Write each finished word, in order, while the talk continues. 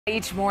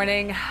Each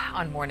morning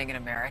on Morning in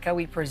America,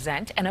 we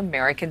present an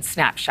American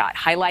snapshot,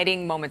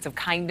 highlighting moments of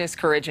kindness,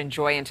 courage, and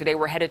joy. And today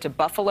we're headed to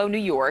Buffalo, New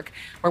York,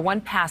 where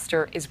one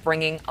pastor is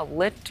bringing a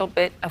little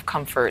bit of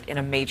comfort in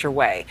a major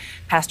way.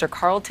 Pastor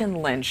Carlton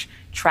Lynch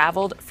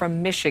traveled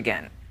from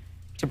Michigan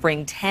to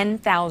bring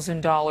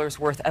 $10,000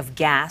 worth of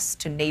gas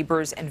to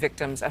neighbors and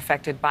victims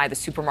affected by the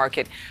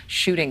supermarket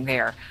shooting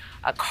there.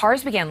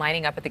 Cars began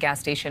lining up at the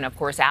gas station, of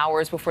course,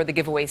 hours before the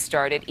giveaway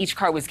started. Each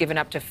car was given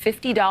up to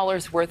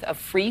 $50 worth of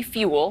free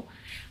fuel.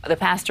 The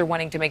pastor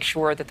wanting to make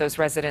sure that those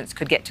residents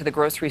could get to the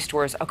grocery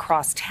stores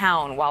across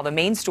town, while the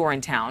main store in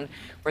town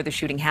where the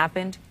shooting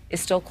happened is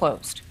still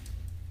closed.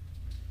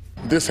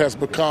 This has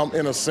become,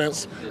 in a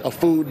sense, a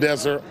food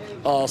desert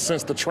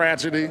since the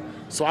tragedy.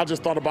 So I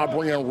just thought about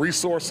bringing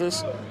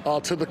resources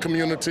to the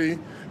community.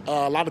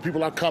 A lot of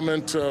people are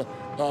coming to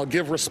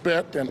give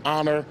respect and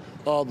honor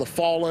the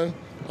fallen.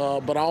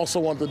 But I also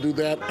want to do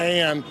that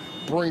and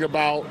bring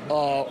about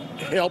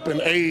help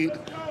and aid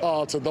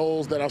to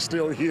those that are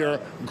still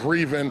here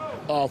grieving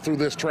through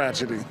this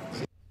tragedy.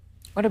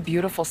 What a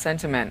beautiful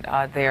sentiment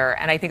there.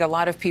 And I think a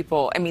lot of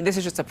people, this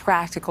is just a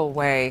practical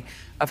way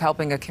of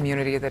helping a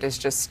community that is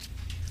just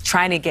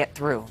trying to get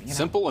through.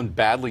 Simple and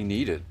badly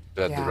needed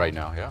right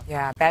now,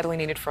 Yeah, badly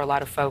needed for a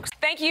lot of folks.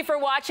 Thank you for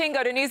watching.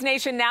 Go to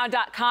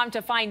NewsNationNow.com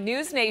to find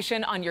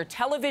NewsNation on your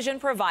television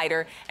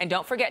provider. And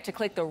don't forget to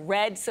click the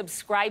red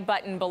subscribe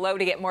button below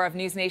to get more of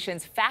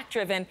NewsNation's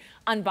fact-driven,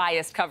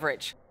 unbiased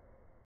coverage.